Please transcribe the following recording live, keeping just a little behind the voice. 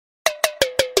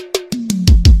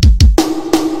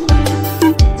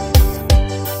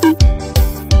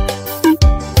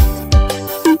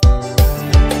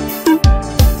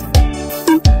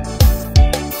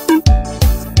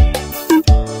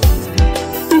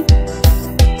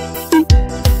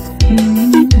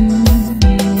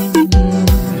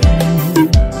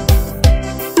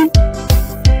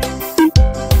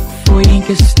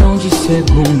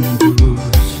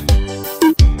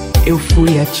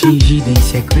atingida em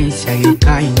sequência, eu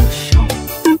caí no chão.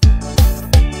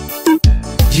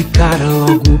 De cara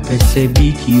logo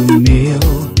percebi que o meu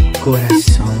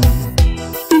coração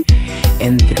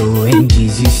entrou em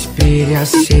desespero e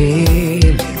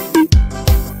acelerou.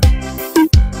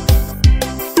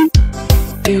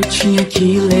 Eu tinha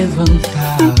que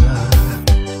levantar,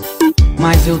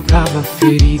 mas eu tava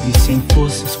ferido e sem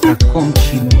forças pra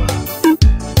continuar.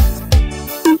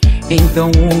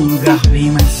 Então um lugar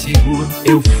bem mais seguro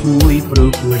eu fui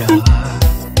procurar.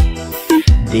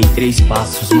 Dei 3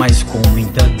 passos, mas com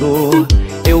muita dor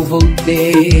eu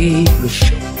voltei pro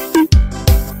chão.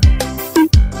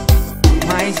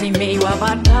 Mas em meio à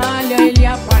batalha ele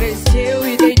apareceu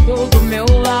e deitou do meu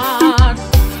lado.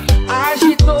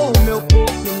 Agitou o meu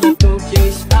corpo e notou que eu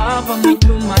estava muito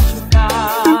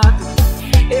machucado.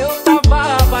 Eu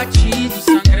tava abatido,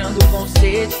 sangrando com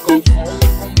sede, com fome,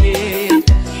 com medo.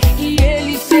 E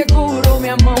ele segurou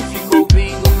minha mão, ficou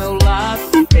bem do meu lado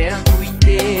o tempo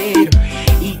inteiro.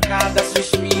 E cada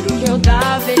suspiro que eu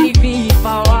dava, ele vinha e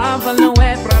falava: não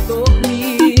é pra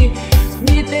dormir.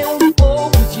 Me deu um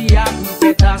pouco de água, um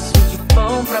pedaço de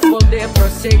pão pra poder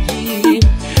prosseguir.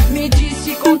 Me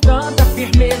disse com tanta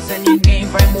firmeza: ninguém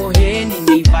vai morrer,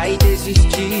 ninguém vai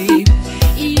desistir.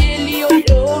 E ele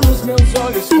olhou nos meus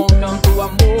olhos com tanto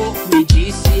amor, me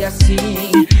disse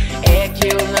assim: é que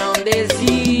eu não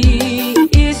desisto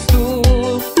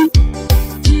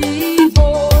de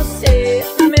você,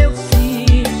 meu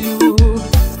filho.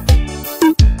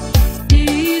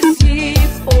 E se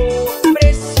for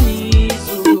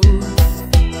preciso,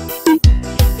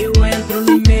 eu entro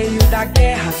no meio da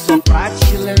guerra só pra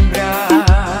te lembrar.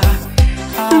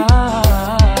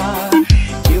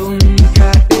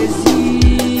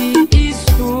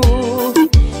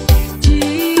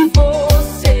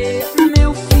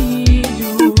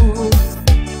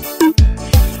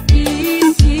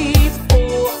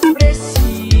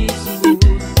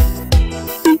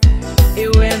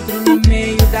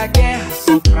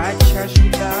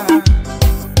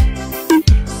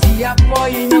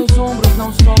 Apoia em meus ombros,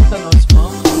 não solta, nós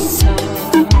vamos lutar.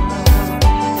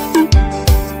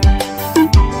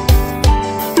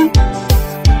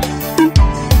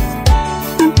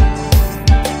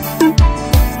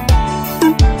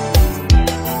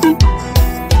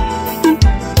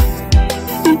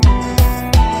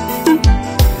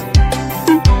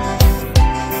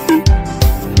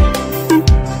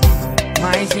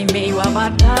 Mas em meio à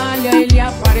batalha ele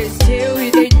apareceu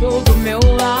e deitou do meu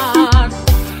lado.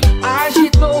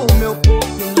 Agitou o meu corpo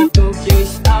e notou que eu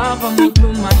estava muito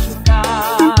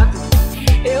machucado.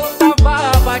 Eu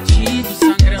tava abatido,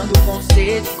 sangrando com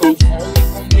sede, com fome,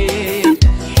 com medo.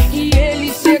 E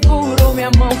ele segurou minha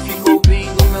mão, ficou bem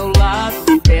do meu lado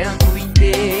o tempo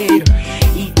inteiro.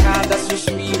 E cada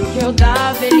suspiro que eu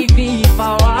dava, ele vinha e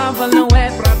falava: não é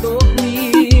pra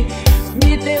dormir.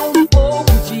 Me deu um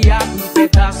pouco de água, um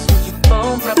pedaço de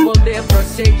pão pra poder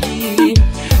prosseguir.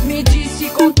 Me disse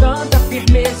com tanta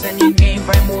firmeza: ninguém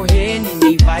vai morrer,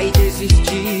 ninguém vai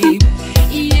desistir.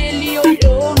 E ele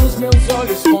olhou nos meus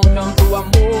olhos com tanto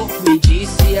amor, me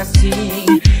disse assim: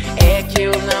 é que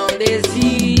eu não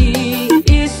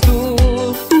desisto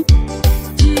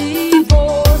de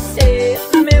você,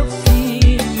 meu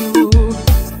filho.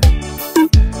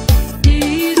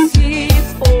 E se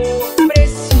for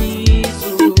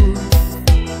preciso,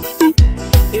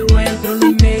 eu entro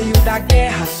no meio da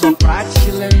guerra só pra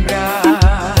te lembrar.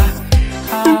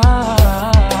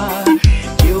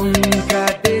 Eu nunca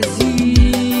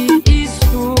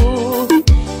desisto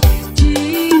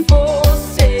de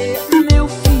você, meu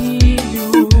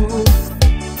filho.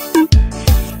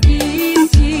 E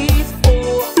se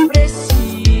for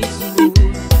preciso,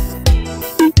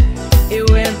 eu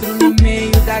entro no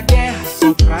meio da guerra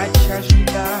só pra te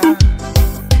ajudar.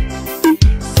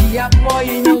 Se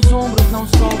apoia em meus ombros, não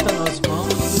solta, nós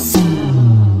vamos lutar.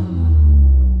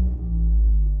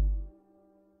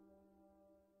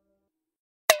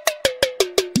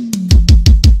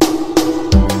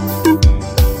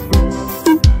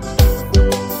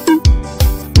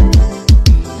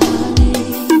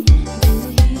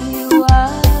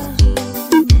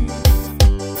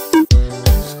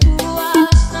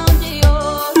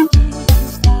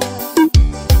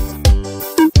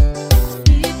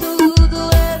 E tudo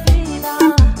é vida.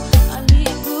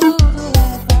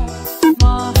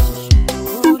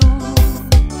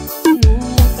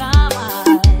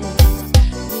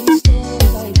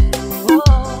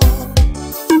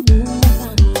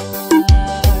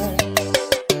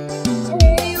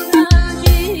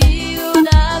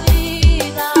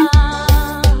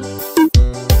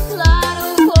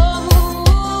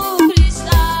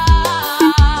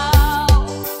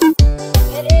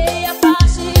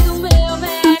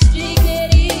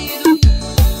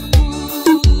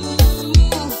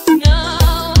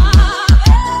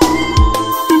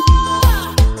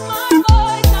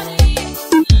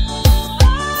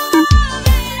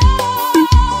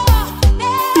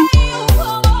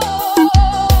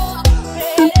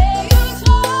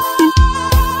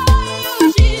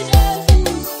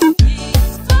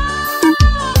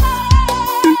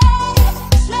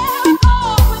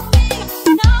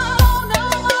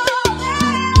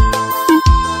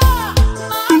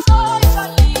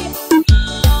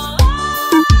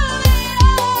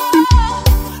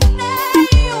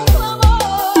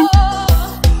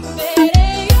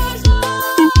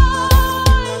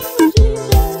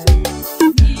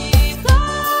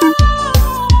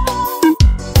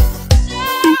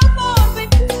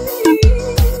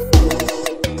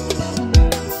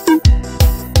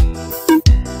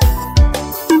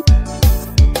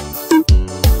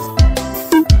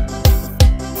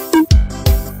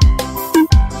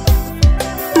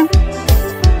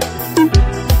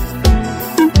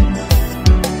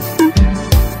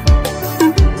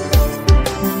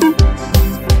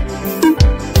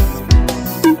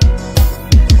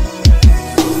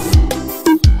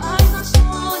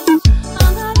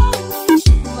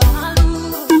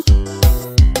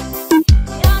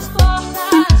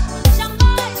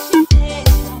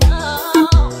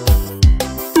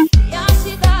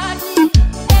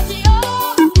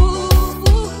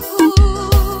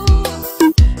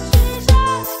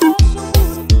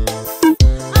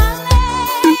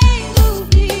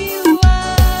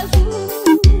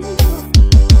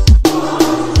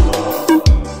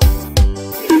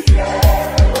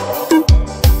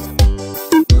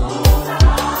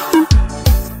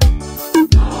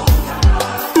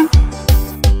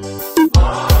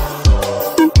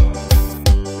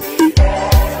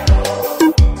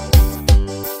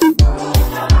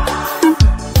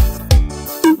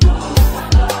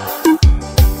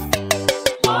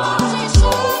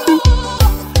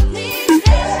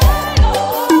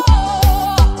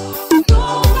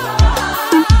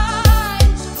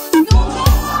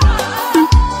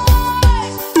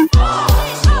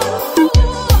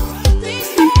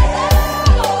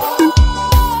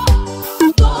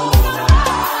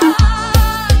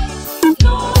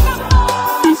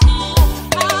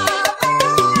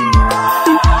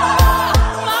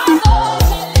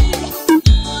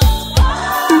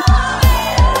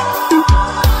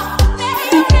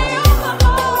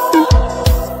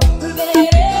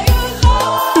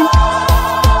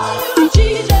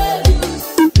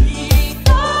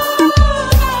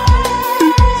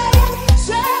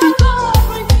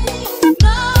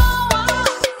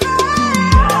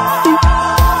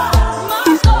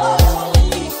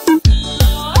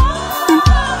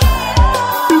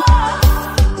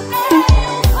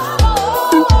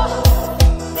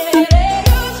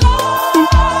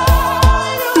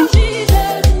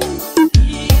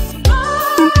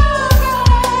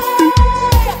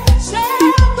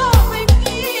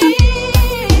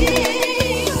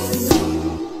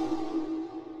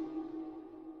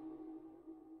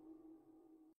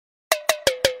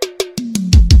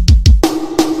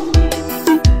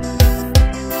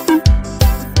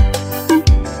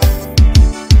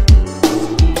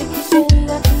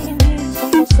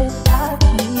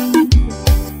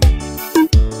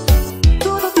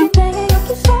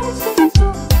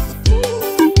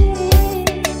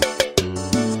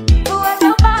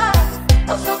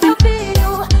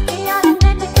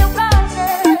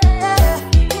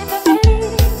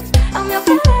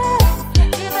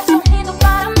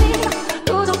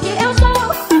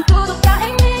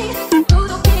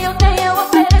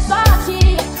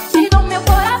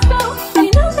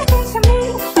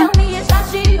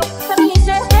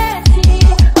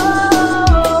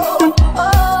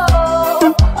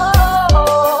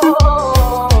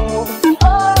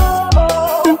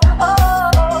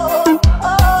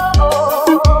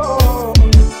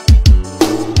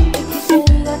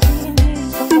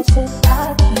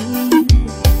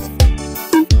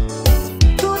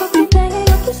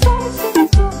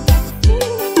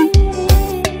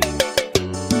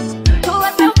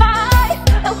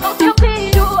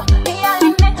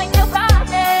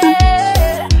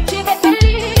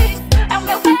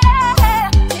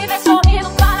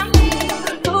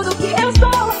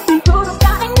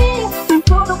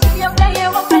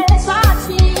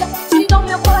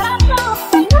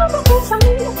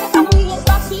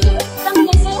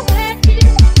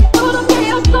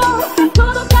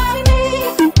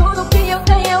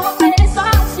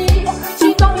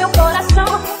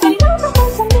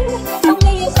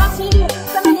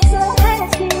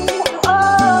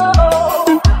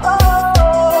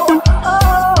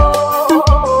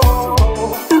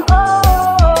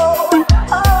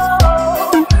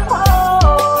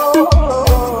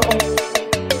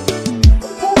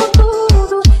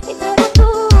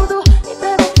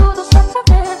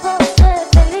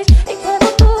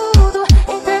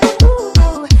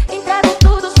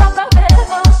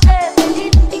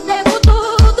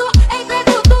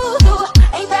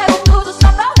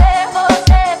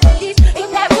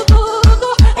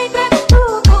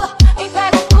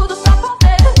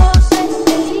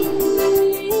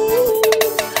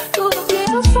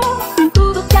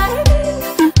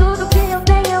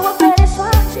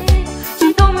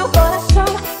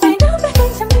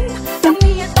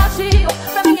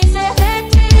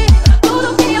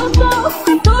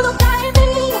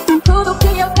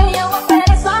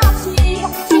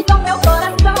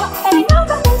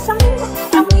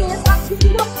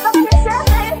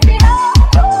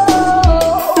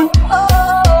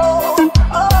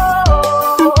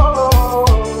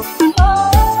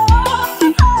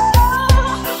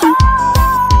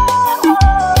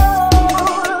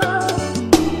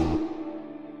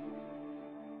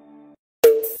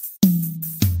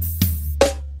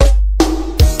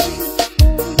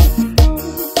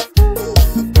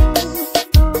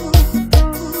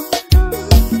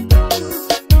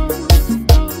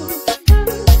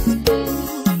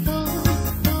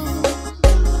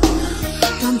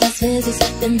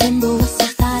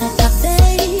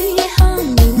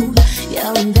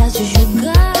 invés de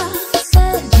julgar,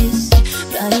 você disse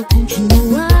pra eu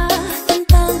continuar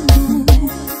tentando.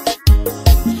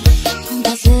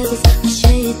 Quantas vezes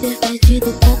achei ter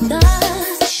perdido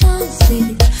todas as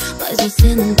chances, mas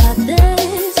você nunca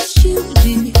desistiu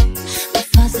de me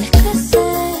fazer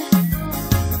crescer.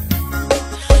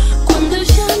 Quando eu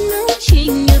já não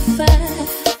tinha fé,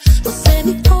 você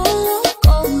me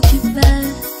colocou de pé.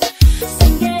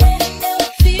 Sem querer eu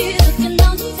fiz o que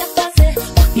não devia fazer.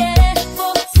 Por querer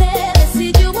você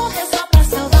decidiu morrer só pra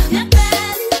salvar minha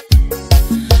pele.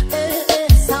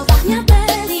 Salvar minha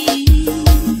pele.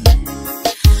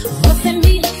 Você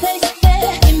me fez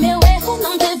ver que meu erro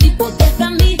não teve poder pra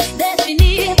me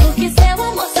definir, porque seu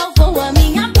amor salvou a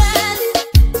minha pele.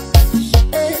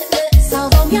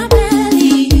 Salvou minha pele.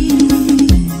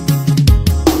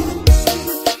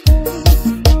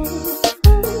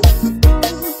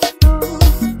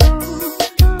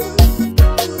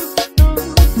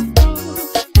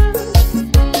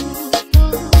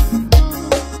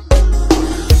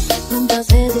 Quantas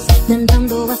vezes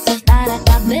tentando acertar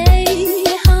acabei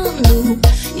errando,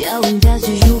 e ao invés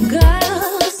de julgar,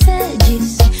 você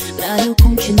disse pra eu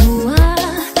continuar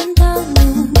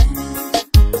tentando.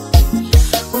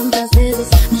 Quantas vezes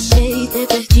achei ter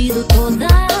perdido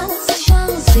todas as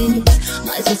chances,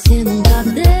 mas você nunca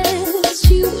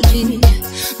desistiu de me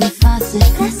fazer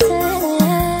crescer.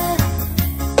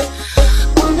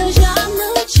 Quando eu já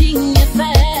não tinha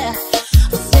fé,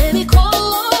 você me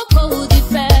colocou de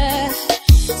pé.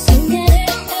 Sem querer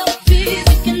eu fiz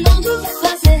o que não devia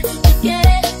fazer. Por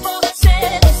querer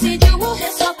você decidiu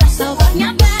morrer só pra salvar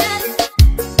minha pele.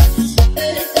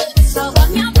 Salvar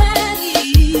minha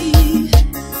pele.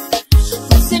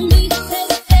 Você me fez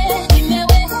ver que meu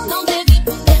erro não teve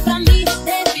poder pra me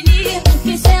definir,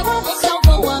 porque seu amor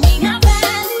salvou a minha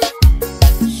pele.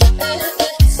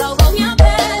 Salvou minha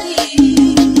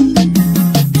pele.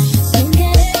 Sem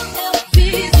querer eu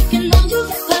fiz o que não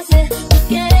devia fazer. Por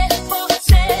querer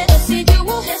você decidiu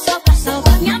morrer só pra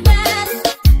salvar minha pele.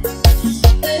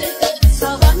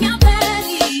 Salvar minha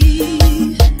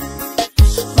pele.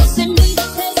 Você me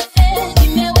fez ver que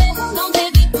meu erro não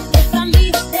teve poder pra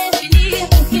me definir,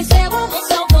 porque seu amor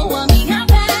salvou a minha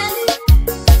pele.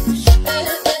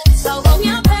 Salvou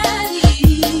minha pele.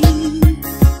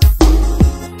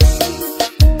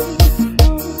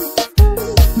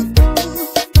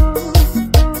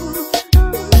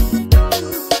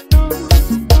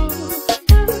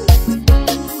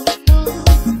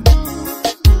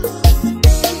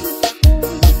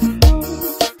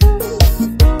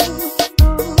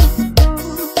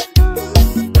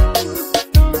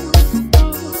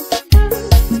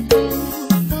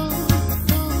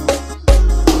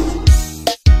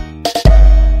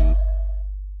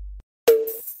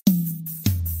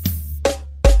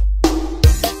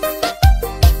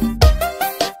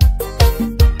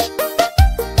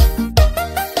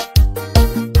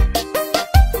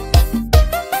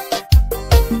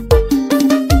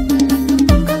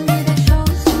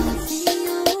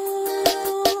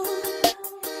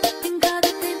 Em cada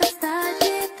tempestade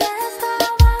que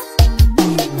estavas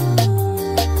comigo,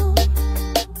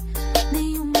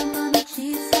 nenhuma má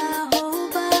notícia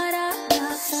roubará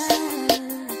a fé.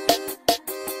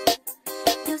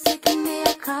 Eu sei que em meio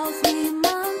ao caos me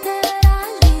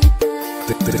manterás de pé.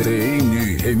 TN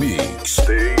Remix.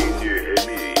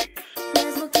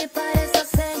 Mesmo que pareça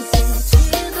sem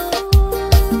sentido,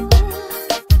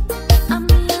 a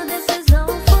minha decisão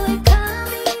foi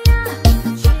caminhar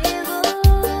contigo.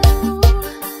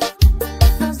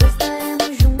 Nós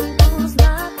estaremos juntos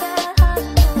na terra e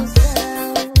no céu.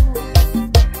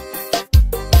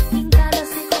 Em cada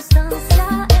circunstância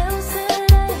eu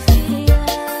serei fiel.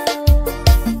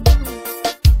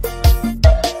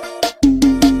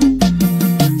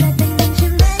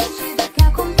 Independentemente do que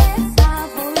aconteça,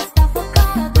 vou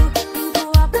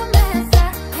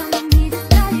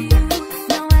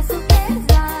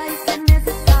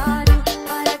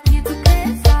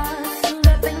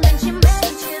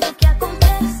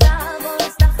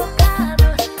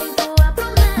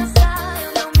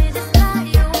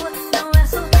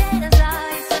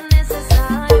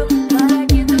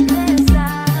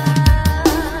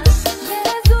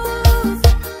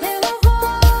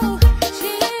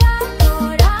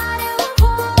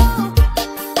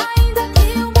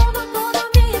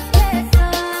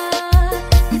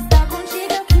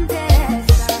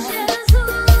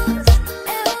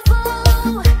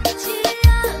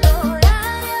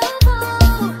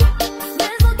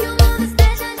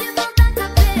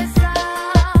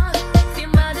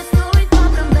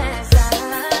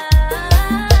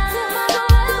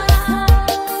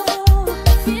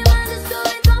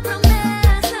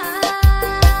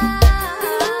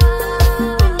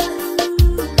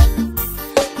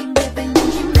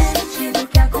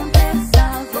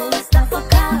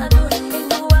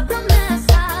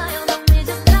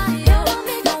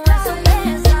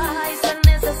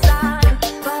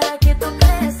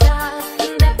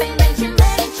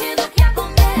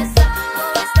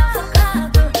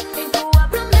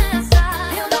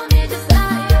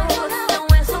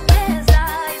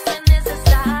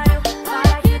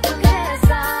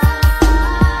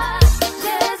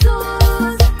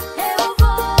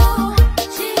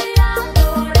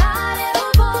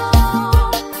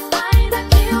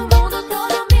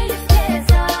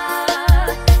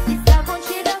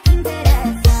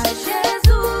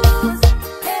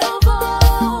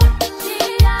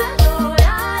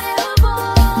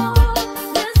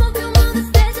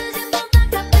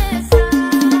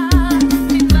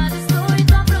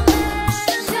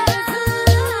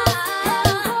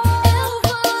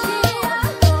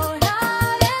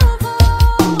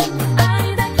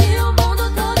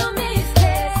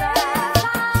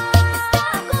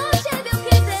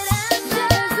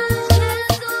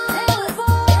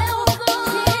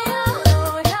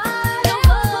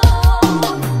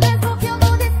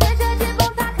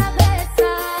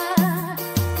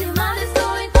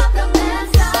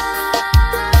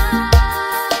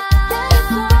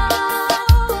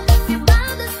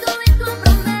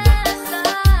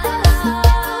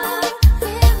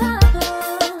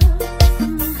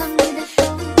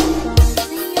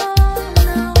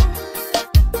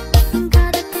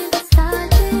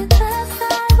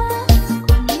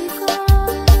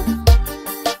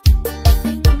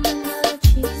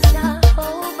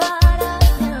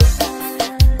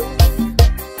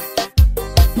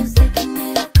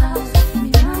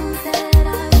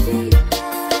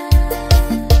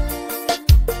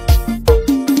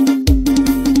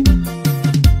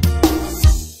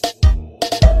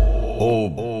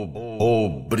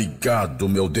Obrigado,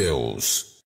 meu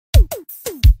Deus.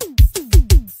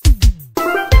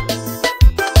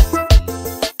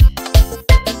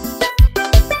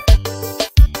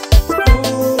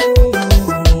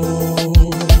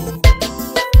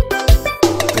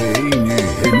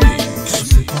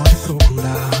 Você pode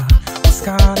procurar,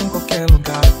 buscar em qualquer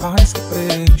lugar a paz que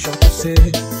preenche o teu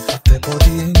ser. Até pode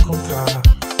encontrar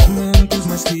momentos,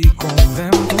 mas que com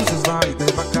ventos vai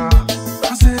devagar.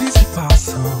 Prazeres que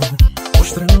passam,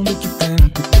 mostrando que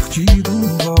tempo perdido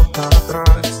não volta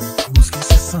atrás. A busca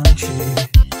incessante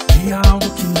de algo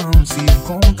que não se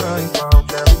encontra em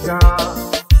qualquer lugar.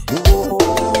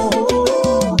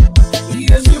 E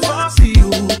esse vazio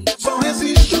só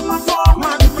existe uma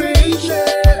forma de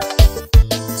preencher.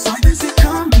 Sai desse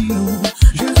caminho,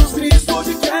 Jesus Cristo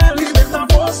hoje quer libertar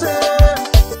você.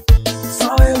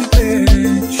 Só Ele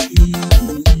preenche,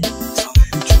 só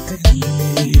Ele te tem.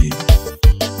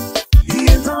 E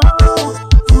então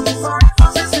tudo vai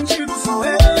fazer sentido. Só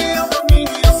Ele é o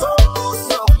caminho e a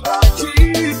solução pra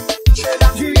ti. Chega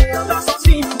de andar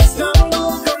sozinho buscando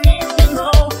um caminho que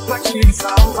não vai te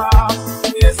salvar.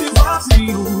 E esse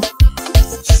vazio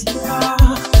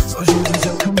só Jesus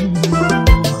é o caminho.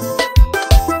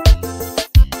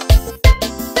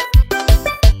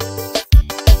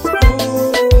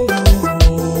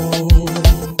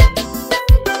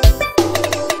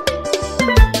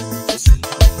 Você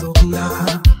pode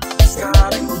procurar,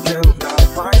 buscar em qualquer lugar a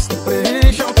paz que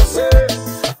preenche o teu ser.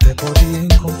 Até pode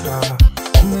encontrar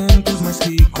momentos, mas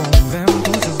que com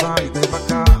ventos vai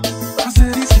devagar.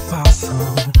 Prazeres que passam,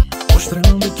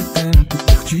 mostrando que tempo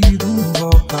perdido não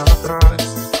volta atrás.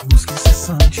 A busca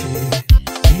incessante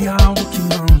de algo que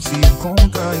não se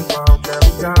encontra em qualquer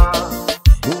lugar.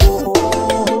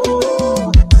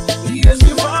 E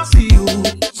esse vazio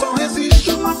só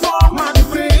existe uma forma de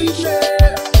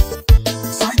preencher.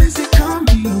 Sai desse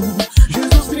caminho,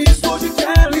 Jesus Cristo hoje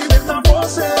quer libertar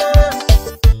você.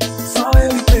 Só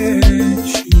Ele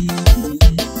preenche,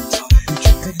 só Ele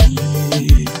te tem.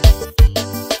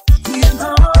 E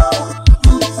então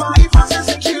tudo vai fazer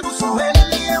sentido. Só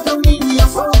Ele é o caminho e a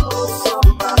solução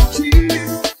pra ti.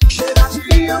 Chega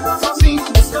de andar sozinho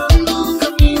buscando um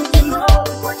caminho que não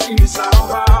vai te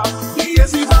salvar. E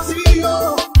esse vazio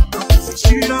não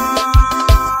existirá.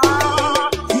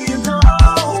 E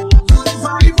então tudo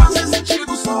vai fazer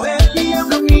sentido. Só Ele é o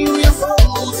caminho e a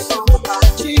solução pra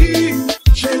ti.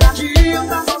 Chega de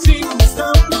andar sozinho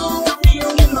buscando um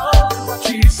caminho que não vai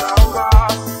te salvar.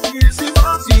 E esse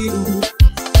vazio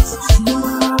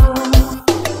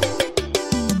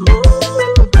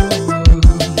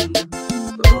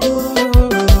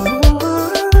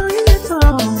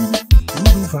então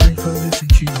tudo vai fazer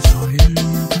sentido. Só Ele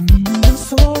é o caminho e a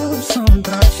solução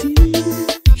pra ti.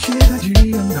 Chega de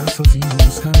andar sozinho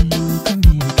buscando o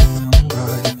caminho que não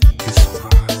vai te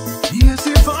salvar. E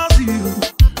esse vazio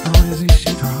não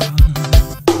existirá.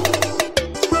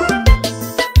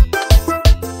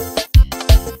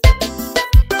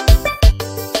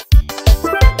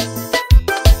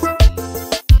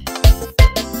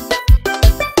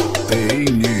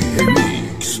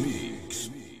 Remix.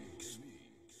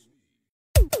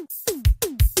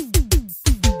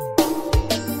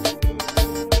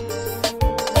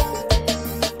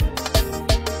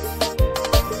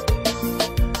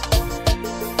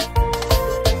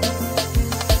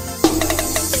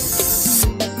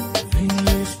 Vem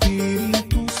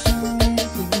Espírito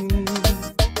Santo,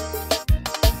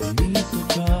 vem me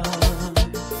tocar,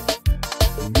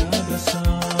 vem me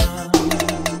abraçar.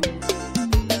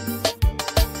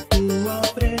 Tua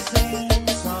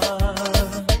presença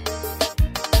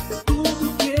é tudo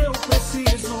que eu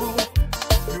preciso,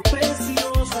 meu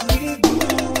precioso amigo,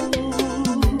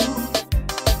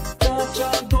 pra te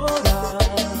adorar.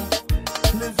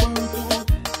 Levanto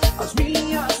as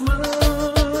minhas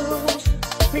mãos,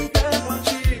 entrego a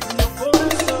ti meu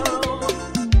coração.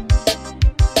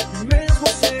 Mesmo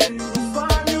sendo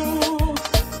falho,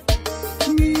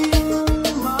 me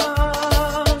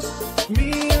amas,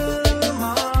 me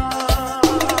amas.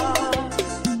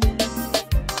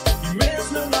 E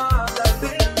mesmo eu nada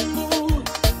tendo,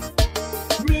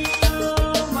 me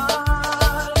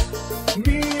amas,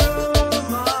 me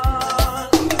amas.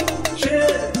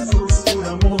 Jesus, por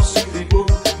amor, se entregou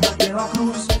naquela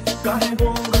cruz, carregou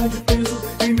um grande peso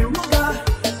em meu lugar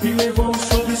e levou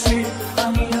sobre si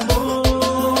a minha dor.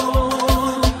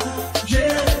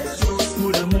 Jesus,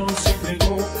 por amor, se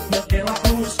entregou naquela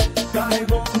cruz,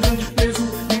 carregou um grande peso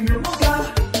em meu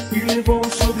lugar e levou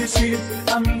sobre si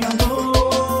a minha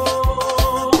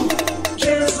dor.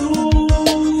 Jesus,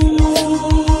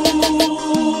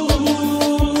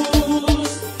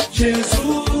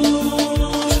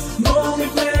 Jesus, nome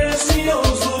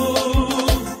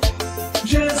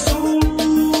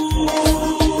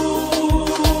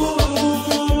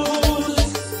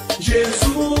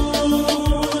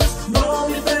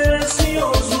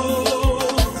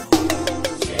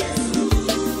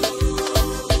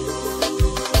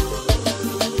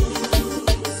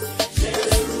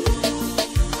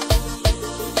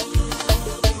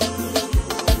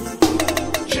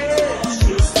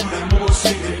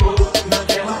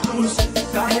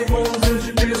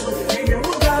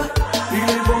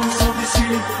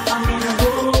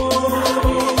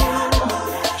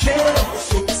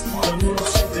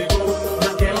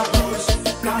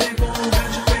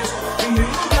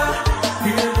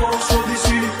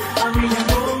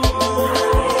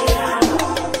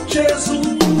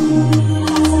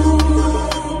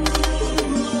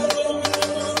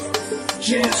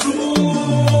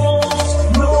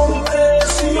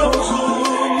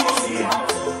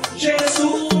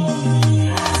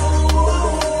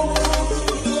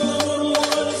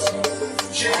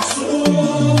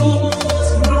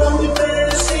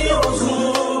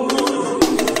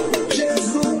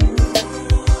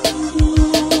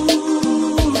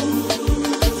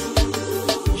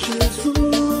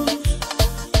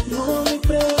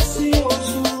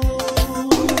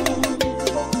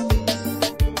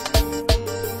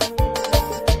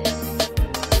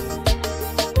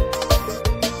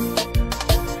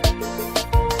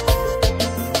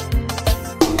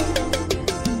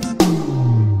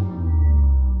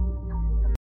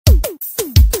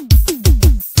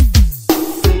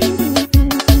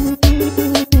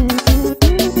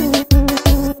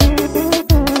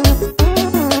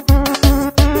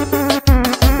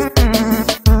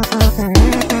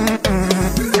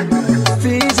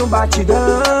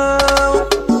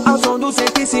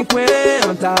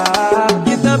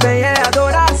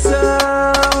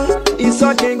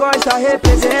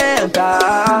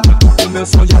representa. O meu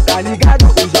som já tá ligado,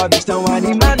 os jovens estão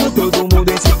animados, todo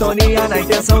mundo em sintonia na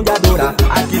intenção de adorar.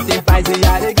 Aqui tem paz e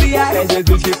alegria, é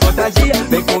Jesus que contagia.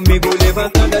 Vem comigo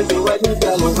levantando as duas mãos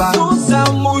pra louvar. No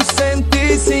Salmo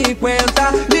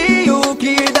 150, li o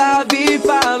que Davi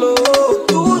falou.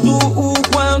 Tudo o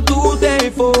quanto tem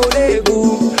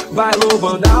fôlego, vai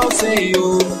louvando ao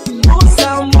Senhor. No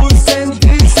Salmo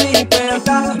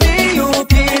 150, li o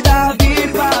que Davi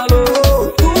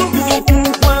falou. Tudo o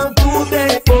quanto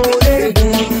tem fôlego,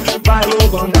 vai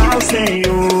louvando ao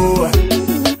Senhor.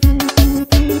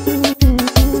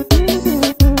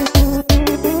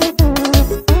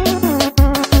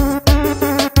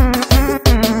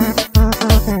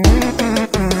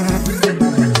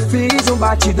 Fiz um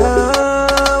batidão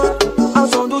ao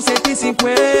som do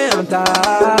 150,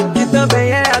 que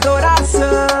também é adoração,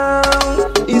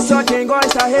 e só quem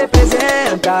gosta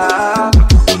representa.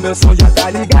 O meu som já tá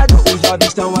ligado, os jovens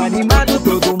estão animados,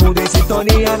 todo mundo em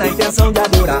sintonia na intenção de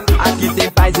adorar. Aqui tem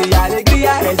paz e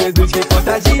alegria, é Jesus que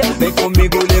contagia. Vem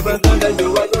comigo levantando as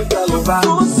duas mãos pra louvar.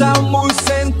 No Salmo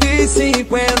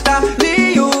 150,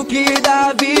 li o que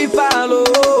Davi falou.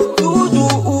 Tudo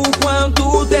o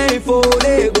quanto tem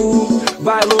fôlego,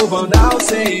 vai louvando ao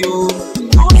Senhor.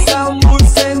 No Salmo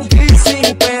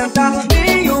 150,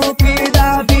 li o que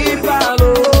Davi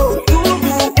falou. Tudo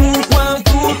o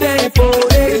quanto tem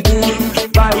fôlego,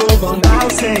 vai louvando ao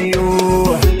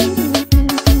Senhor.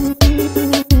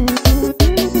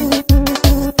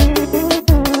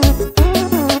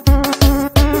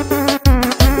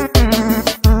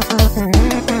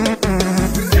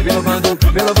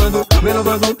 Vem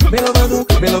louvando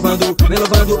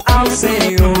ao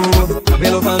Senhor.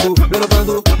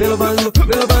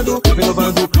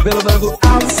 Vem louvando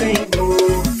ao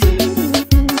Senhor.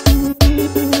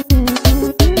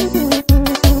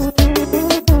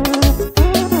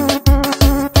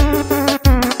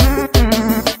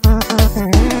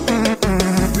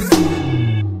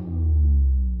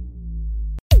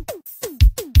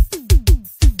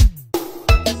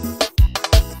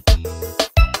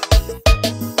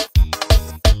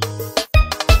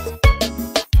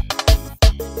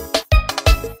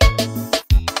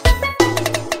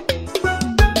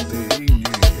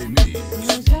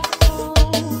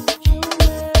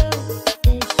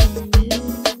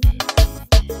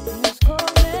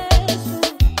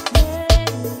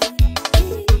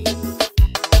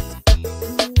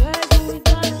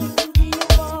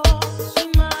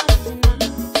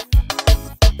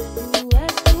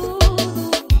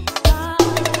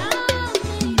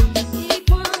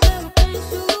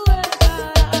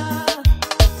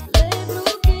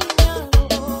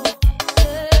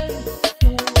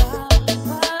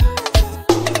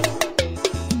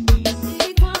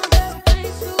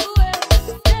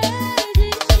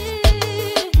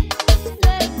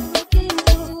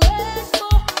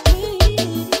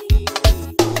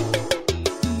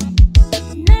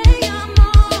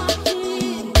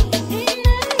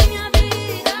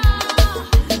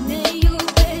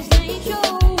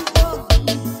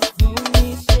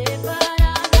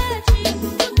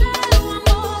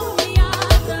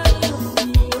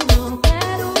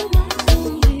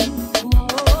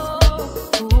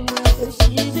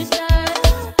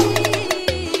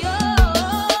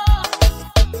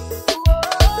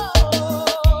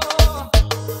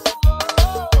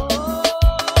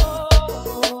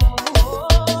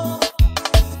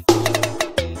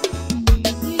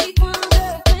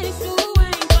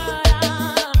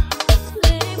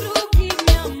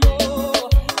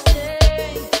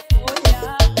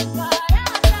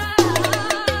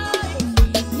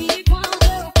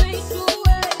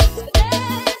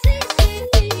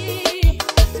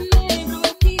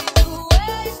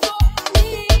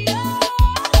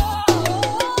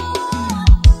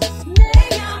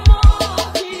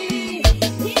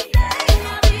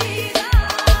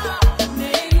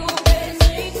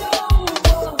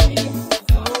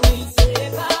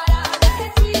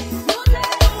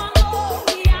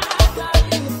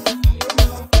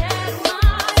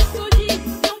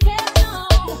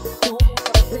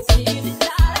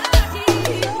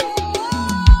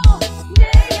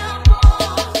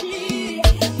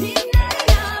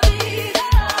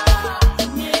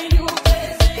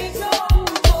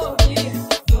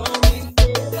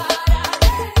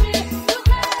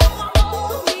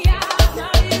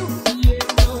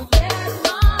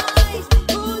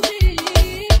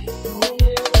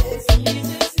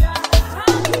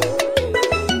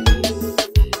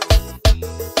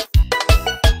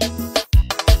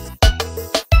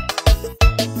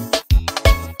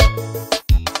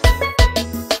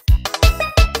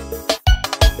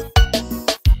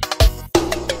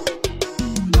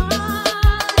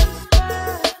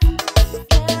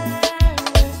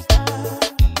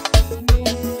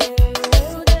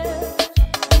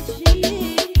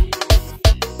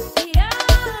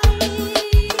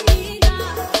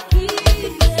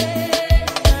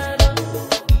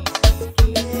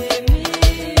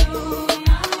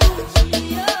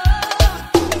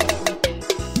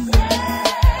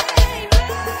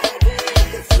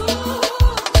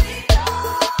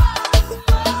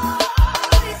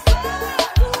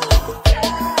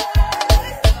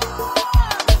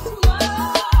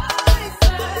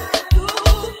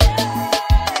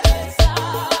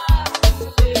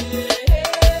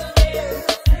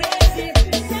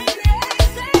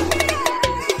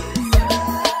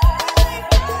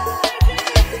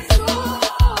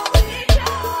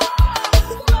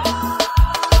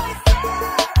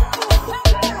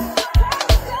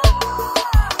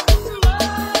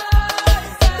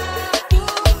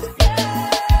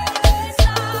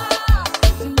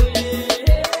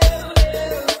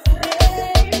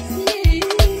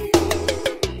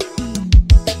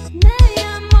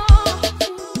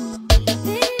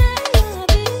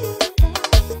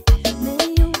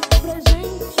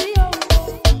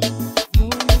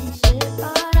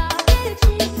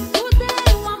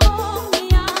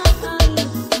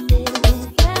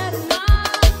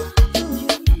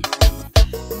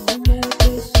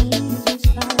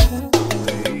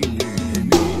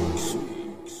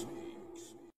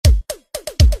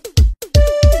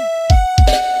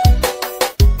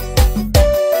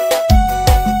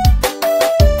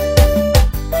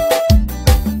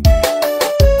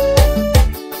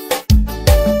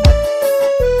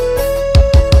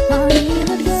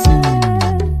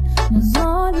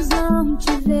 olhos não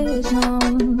te vejam,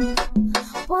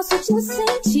 posso te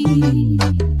sentir.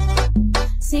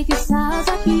 Sei que estás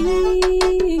aqui.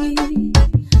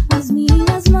 As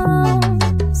minhas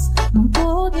mãos não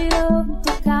poderão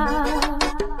tocar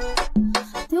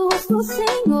teu rosto,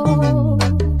 Senhor.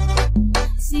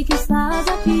 Sei que estás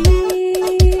aqui.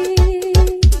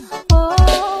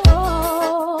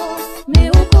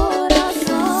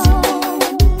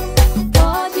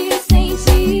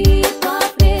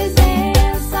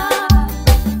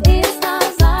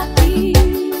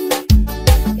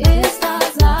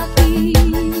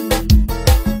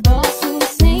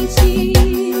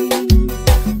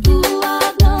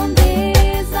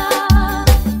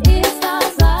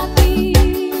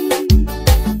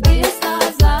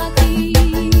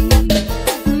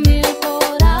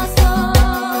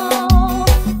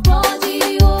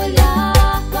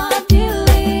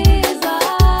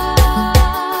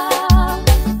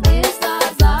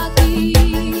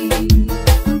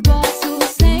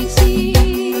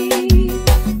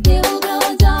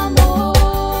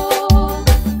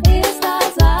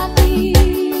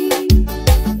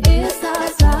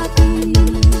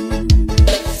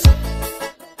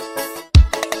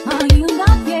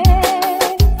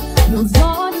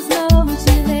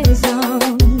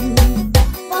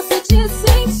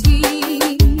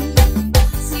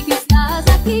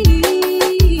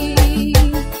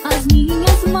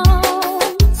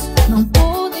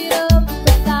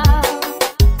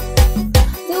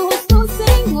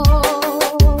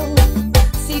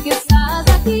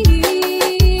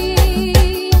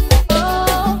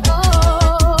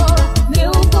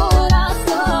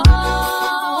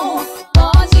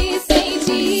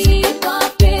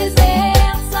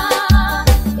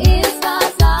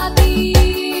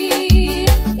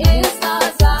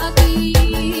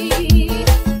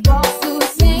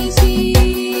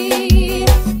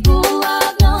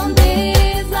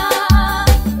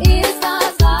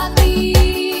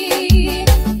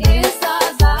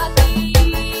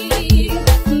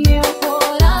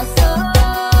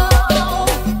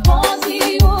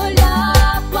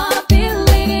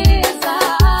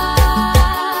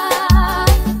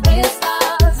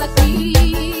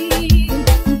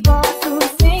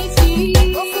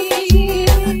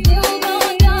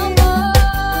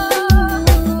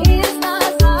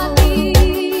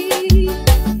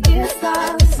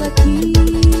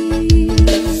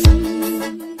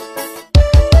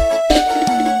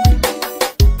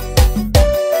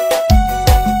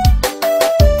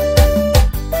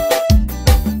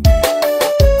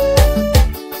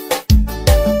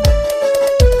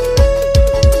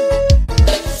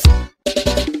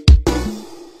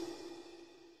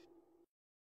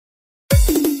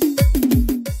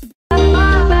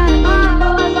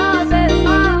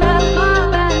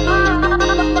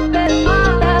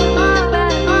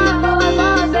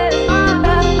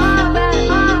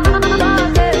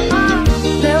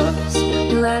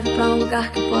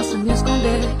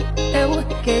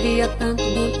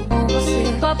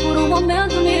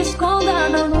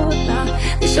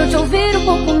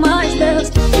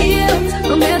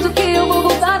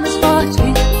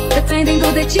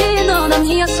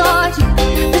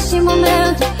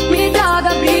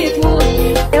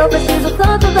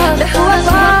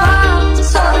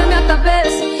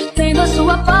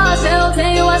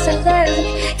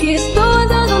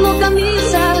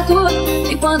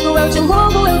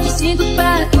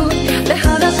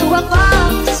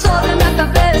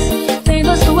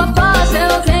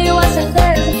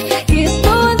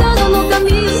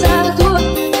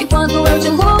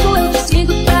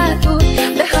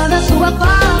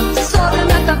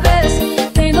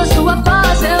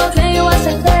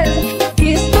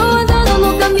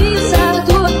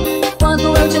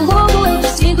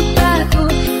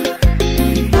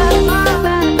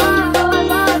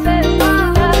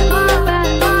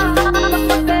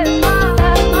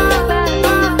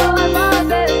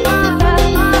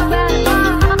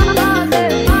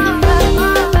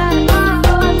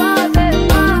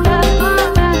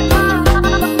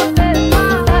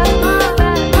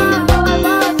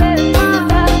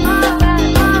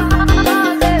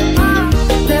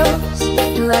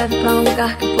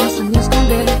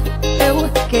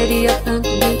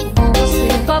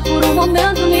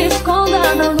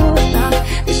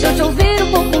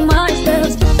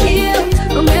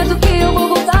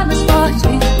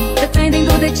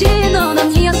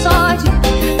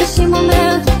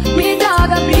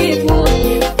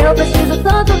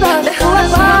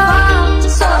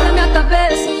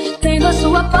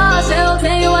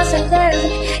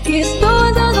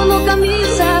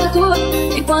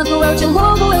 Enquanto eu te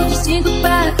louvo, eu te sinto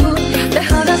perto,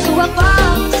 derrama a sua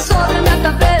paz sobre a minha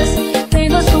cabeça,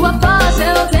 tendo a sua paz,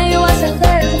 eu tenho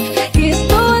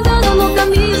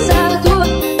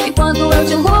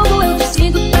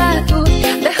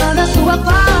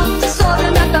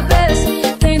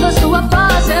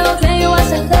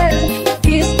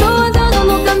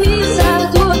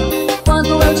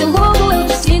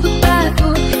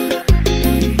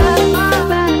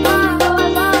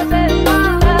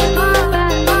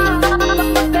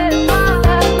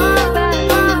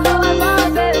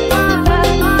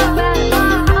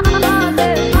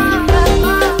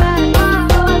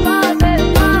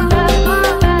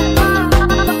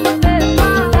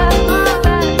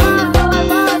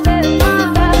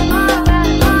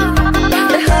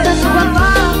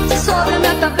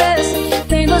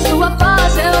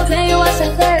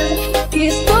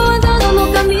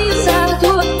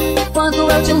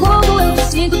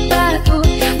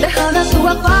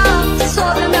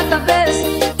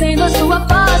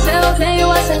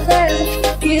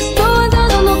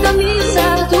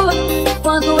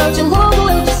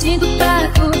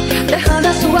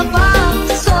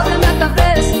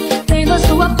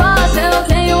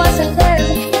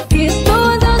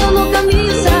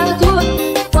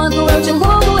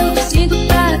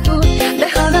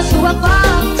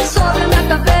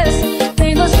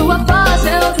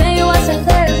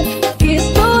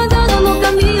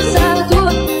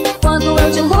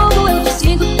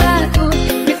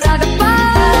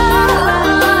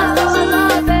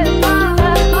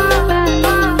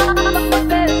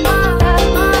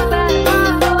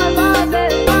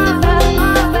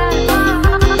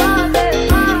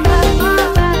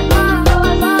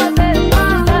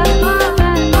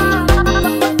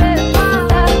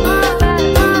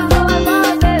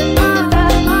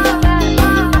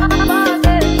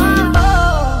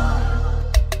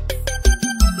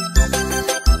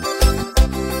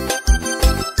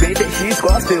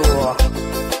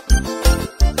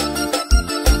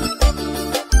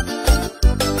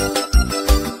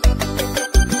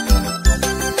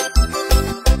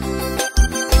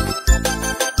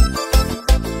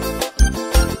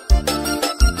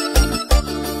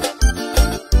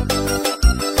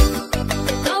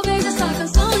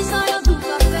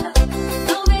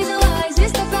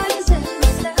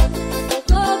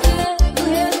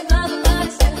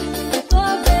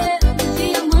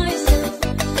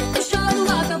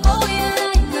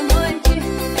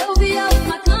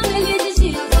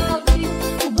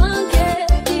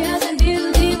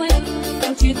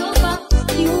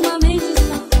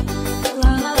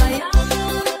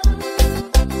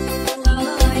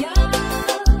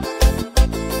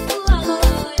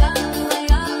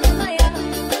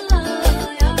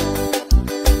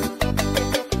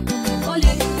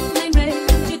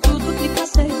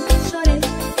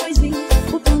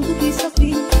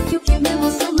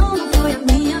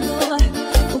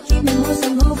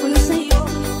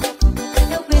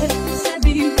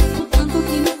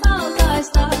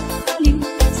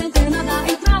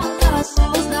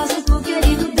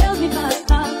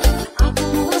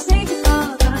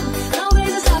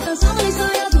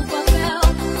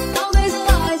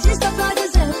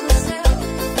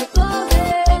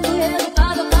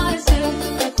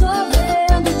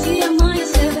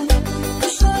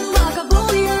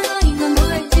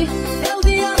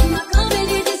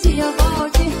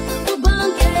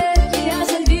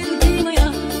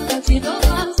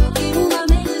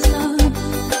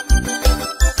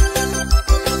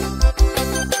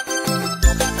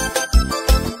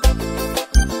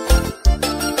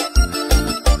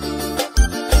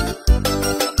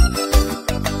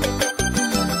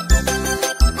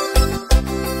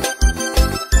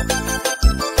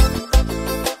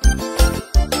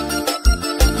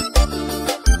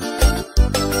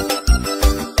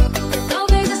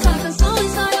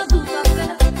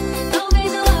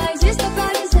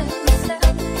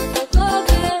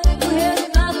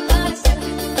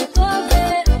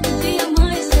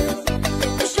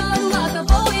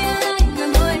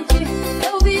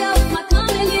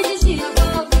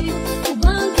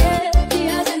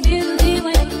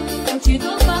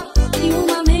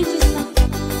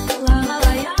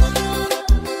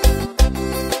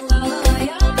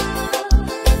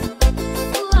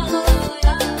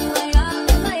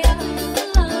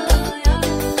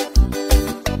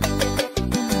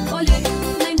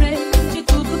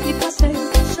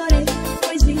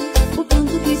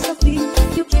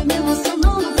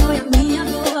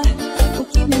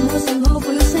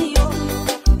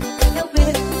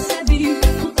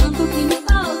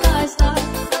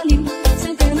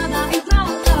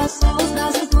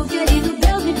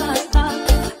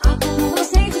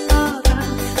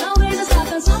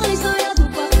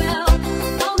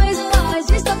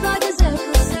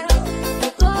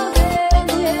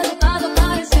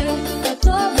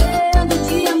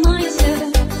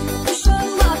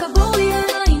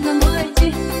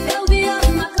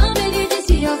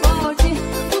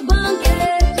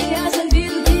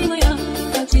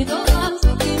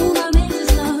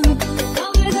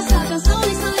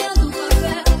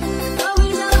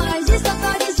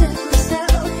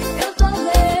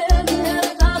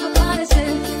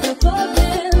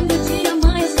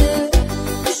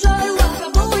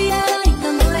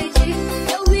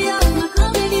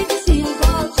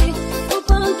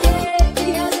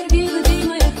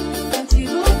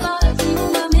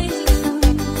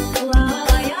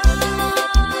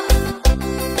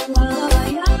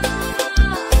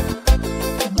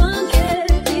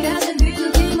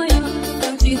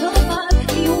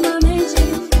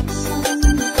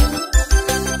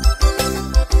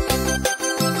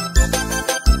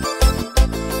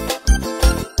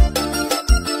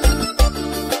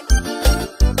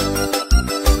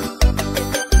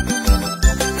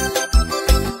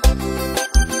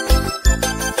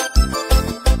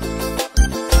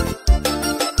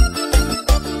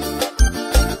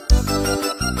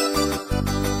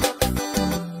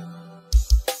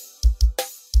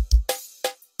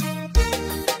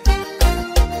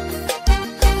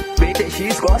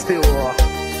DEIXA Gospel.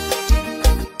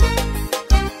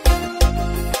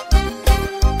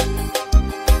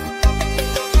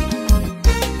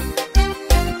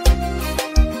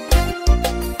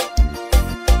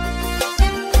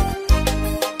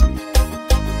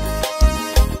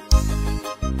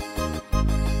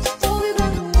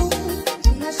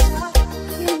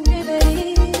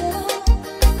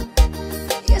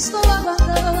 Estou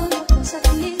aguardando você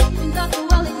aqui, me dá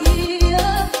tua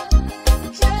alegria.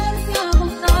 Quero me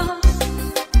amontar,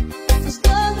 os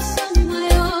planos são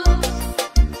maiores.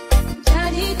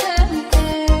 Quero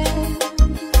interromper.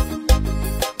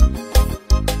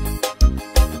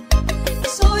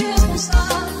 Sou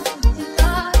irresponsável por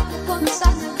tentar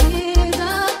começar minha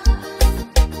vida.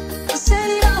 Mas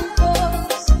seria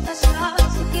pouco se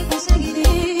achasse que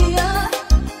conseguiria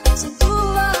sem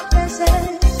tua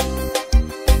presença.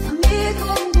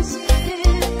 Como dizer,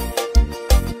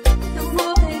 eu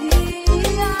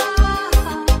morreria.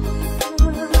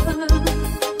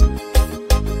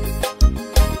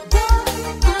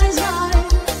 Mas vai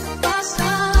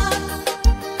passar,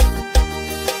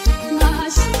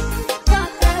 mas vai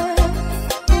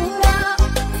curar.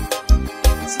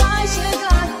 Mas vai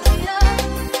chegar o dia,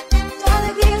 tua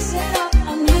alegria será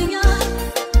a minha.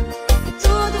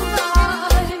 Tudo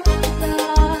vai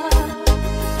mudar.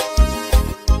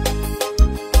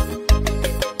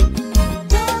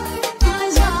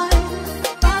 Mas vai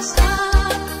passar,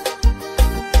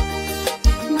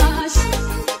 mas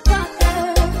vai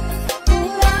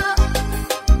curar.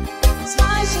 Mas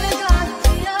vai chegar o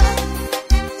dia,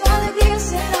 tua alegria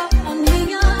será a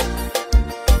minha.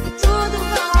 Tudo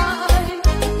vai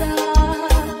mudar.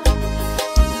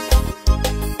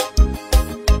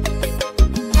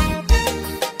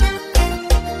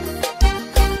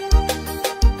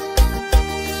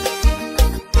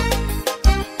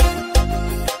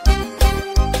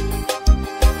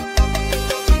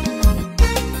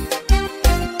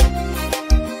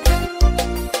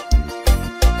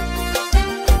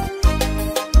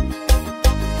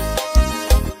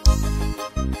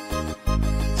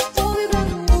 Estou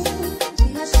vibrando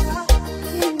de achar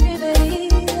que me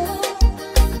veria.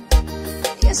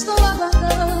 Estou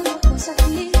aguardando você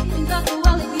aqui, me dá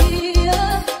tua alegria.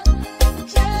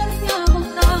 Quero me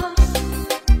amontar,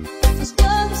 os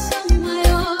planos são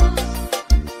maiores.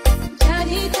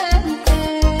 Quero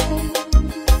interromper.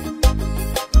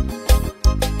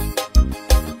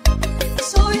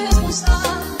 Sou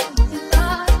irresponsável por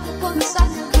tentar começar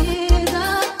minha vida.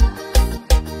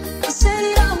 Mas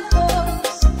seria pouco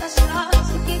se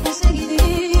achasse que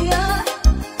conseguiria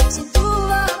sem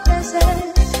tua presença.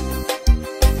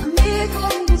 Amigo,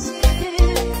 como dizer,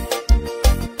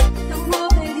 eu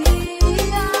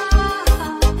morreria.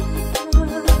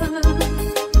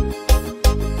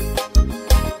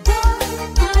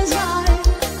 Mas vai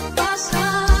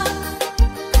passar,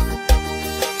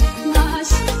 mas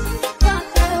vai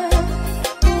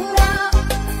curar.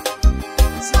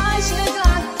 Mas vai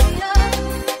chegar o dia,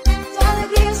 tua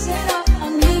alegria será a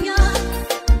minha.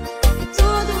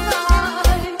 Tudo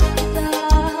vai mudar.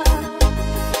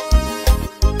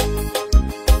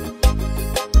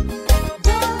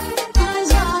 Mas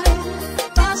vai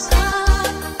passar,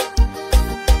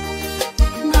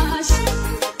 mas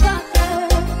vai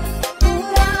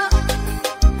curar.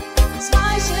 Mas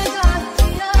vai chegar o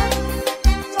dia,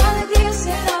 tua alegria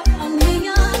será a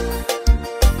minha.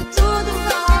 Tudo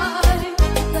vai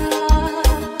mudar.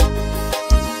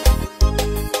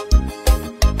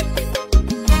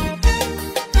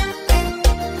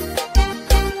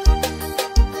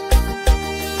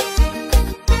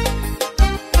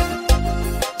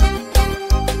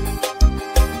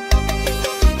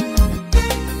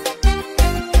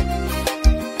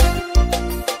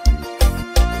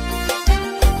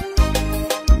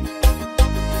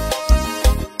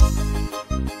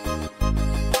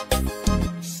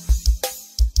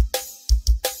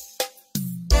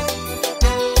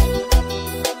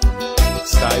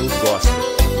 SEUS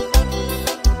Gospel.